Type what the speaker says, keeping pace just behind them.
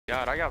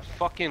God, I got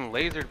fucking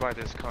lasered by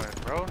this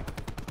cunt, bro.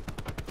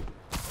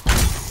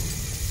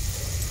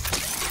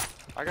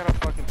 I got a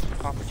fucking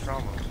pop of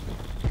trauma.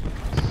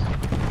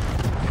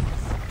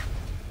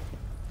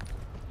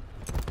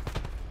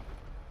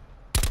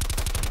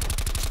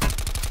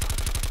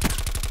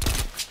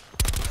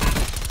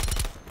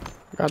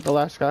 Got the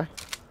last guy.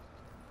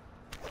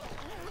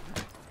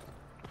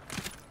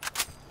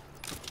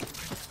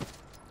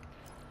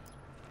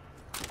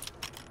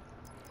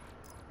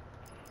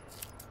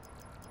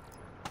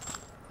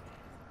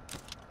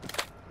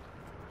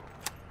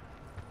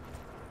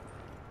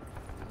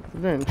 You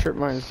didn't trip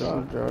mine,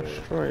 so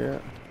destroy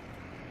it.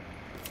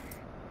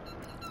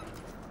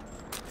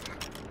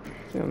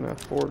 Feeling that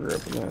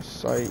foregrip in that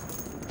sight.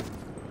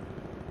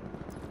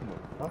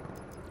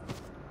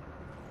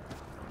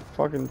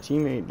 Fucking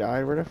teammate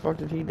died. Where the fuck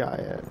did he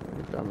die at?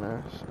 You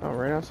dumbass. Oh,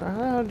 right outside. How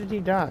the hell did he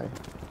die?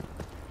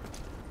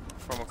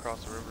 From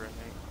across the river, I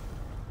think.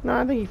 No,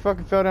 I think he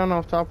fucking fell down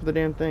off top of the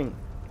damn thing.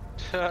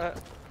 An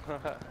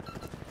idiot.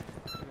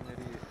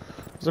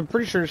 Cause I'm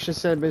pretty sure it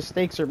just said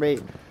mistakes are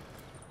made.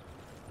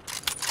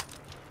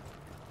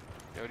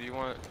 Yo, do you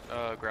want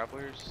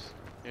grapplers?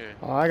 Here.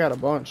 Oh, I got a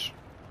bunch.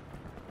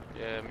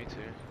 Yeah, me too.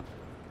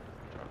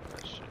 Drop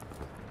that shit.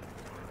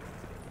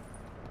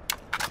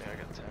 Yeah, I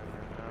got 10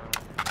 right now.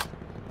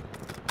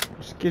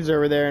 There's kids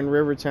over there in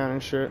Rivertown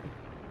and shit.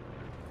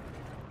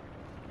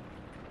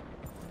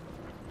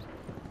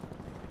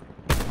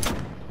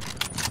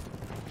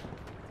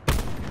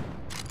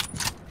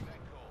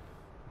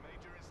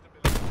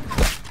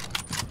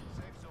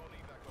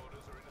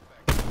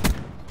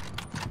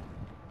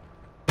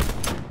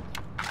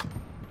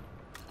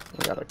 I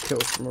got a kill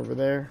from over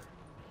there.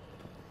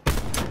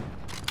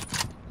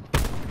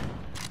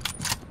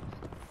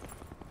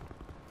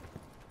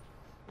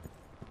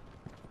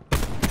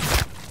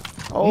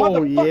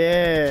 Oh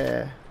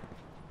yeah.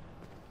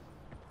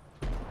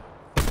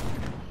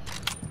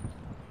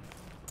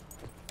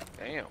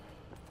 Damn.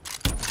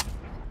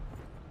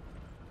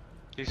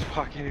 He's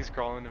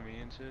crawling to me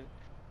and shit.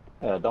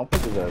 Yeah, don't put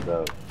his guys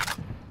out.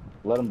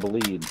 Let him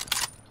bleed.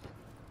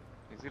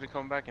 He's gonna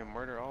come back and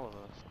murder all of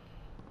us.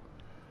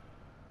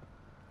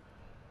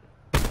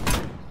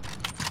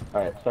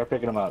 Alright, start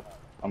picking him up.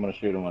 I'm gonna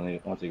shoot him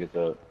once he gets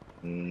out.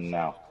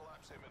 Now.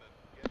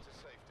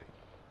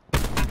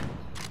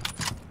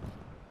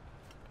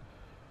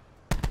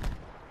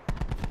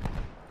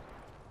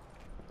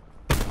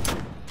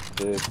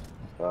 6,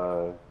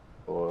 5,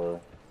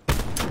 4.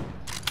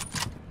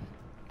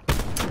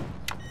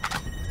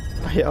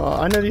 Yo,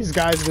 I know these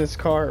guys in this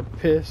car are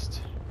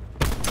pissed.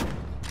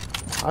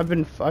 I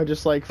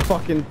just like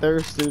fucking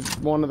thirsted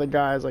one of the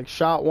guys, like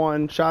shot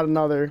one, shot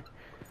another.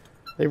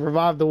 They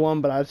revived the one,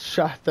 but I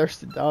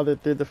thirsted the other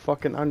through the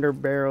fucking under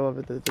barrel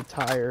of the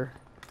tire.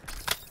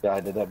 Yeah,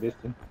 I did that,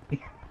 Beastin.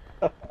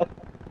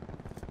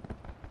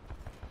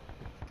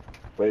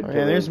 Wait, Oh,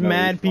 yeah, there's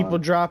mad people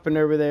dropping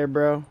over there,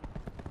 bro.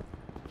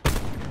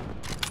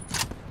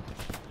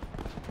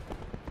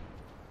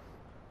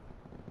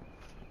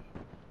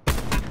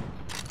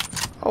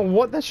 Oh,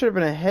 what? That should have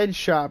been a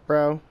headshot,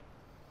 bro.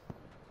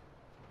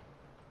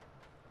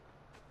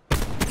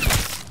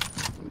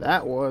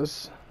 That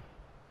was.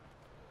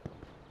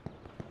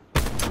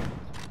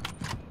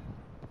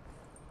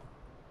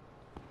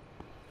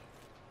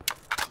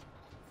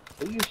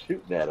 What are you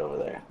shooting at over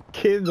there?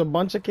 Kids, a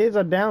bunch of kids.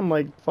 I downed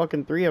like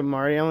fucking 3 of them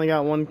already. I only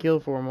got 1 kill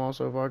for them all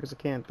so far because I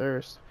can't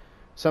thirst.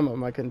 Some of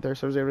them I couldn't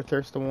thirst. I was able to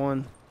thirst to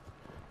 1.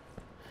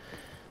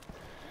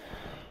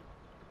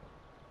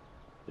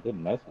 It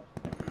didn't mess with me.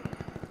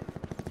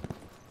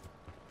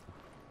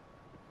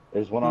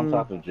 There's one on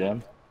top of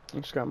Jim. I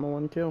just got my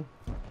 1 kill.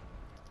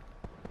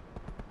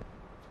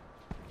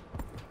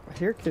 I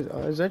hear kids.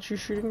 Is that you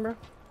shooting, bro?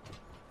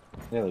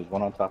 Yeah, there's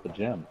one on top of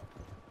Jim.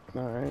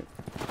 Alright.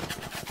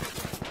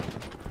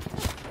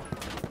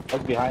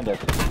 Look behind us.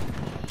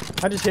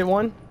 I just hit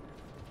 1.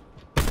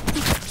 I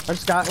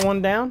just got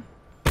 1 down.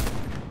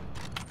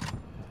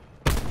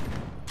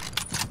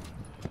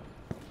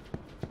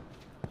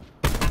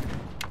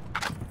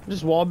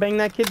 Just wallbang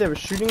that kid that was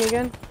shooting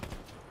again.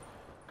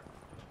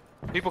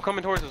 People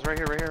coming towards us right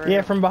here, right here, right Yeah,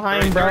 here. from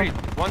behind, bro.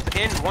 One's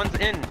in, one's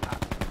in.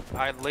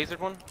 I lasered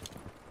one.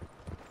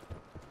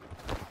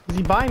 Is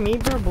he by me,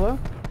 bro? Below?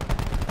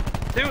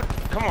 Dude,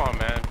 come on,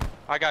 man.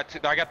 I got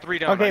 3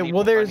 down. Okay,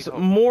 well, there's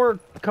more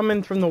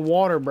coming from the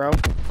water, bro.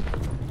 Alright,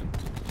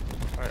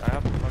 I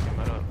have to fucking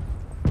let up.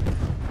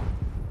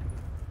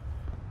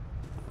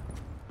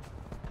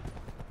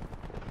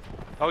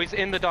 Oh, he's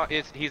in the dock.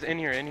 He's in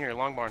here,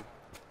 long barn.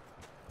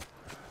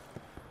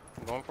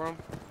 I'm going for him.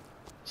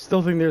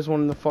 Still think there's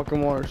one in the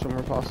fucking water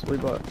somewhere, possibly,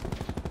 but.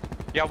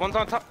 Yeah, one's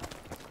on top.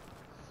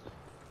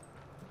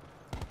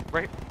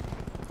 Right.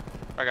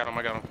 I got him.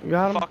 You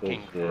got him?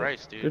 Fucking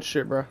Christ, dude. Good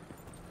shit, bro.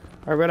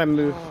 Alright, we gotta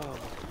move. Oh,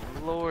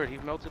 Lord, he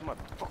melted my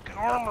fucking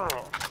armor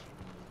off.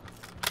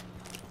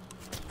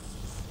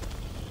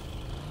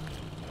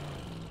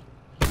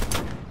 I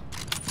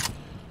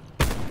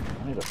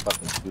need a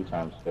fucking 2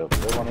 times kill. Is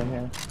there one in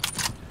here?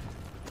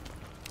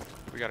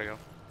 We gotta go.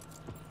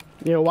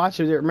 You know, watch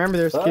it. Remember,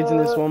 there's kids in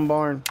this one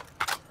barn.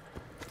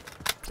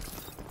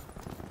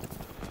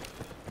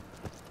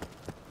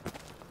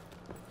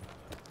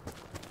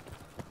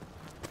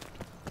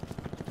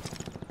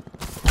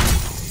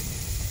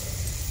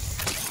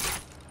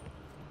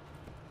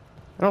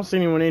 I don't see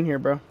anyone in here,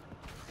 bro.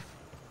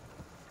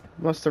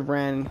 Must have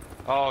ran.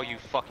 Oh, you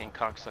fucking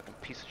cocksucking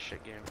piece of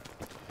shit game.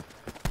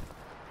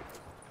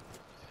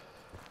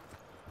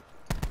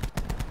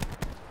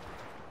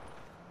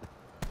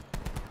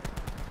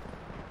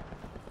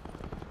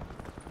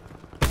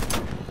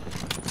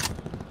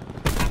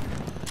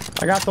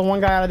 I got the one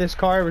guy out of this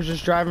car. He was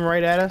just driving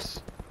right at us.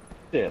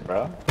 Shit,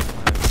 bro.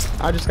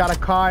 I just got a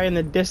car in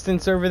the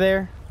distance over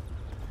there.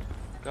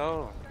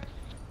 Go.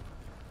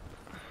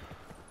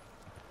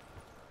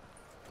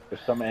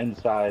 There's some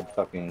inside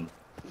fucking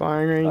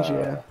Firing range,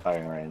 yeah.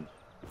 firing range.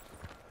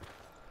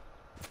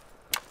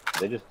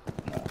 They just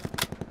no.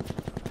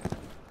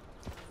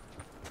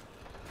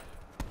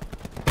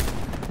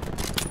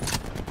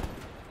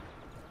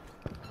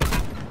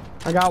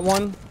 I got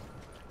one.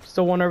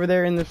 Still one over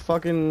there in the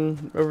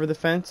fucking over the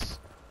fence.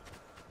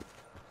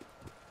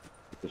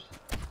 There's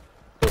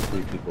still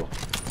 3 people.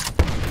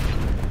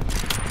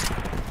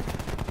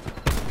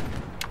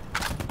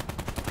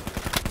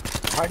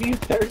 Why are you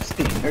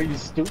thirsty? Are you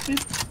stupid?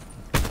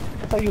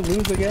 That's how you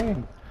lose the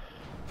game.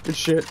 Good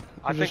shit.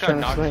 I I'm just think I trying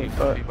to knocked snipe, you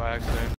but Puppy by accident.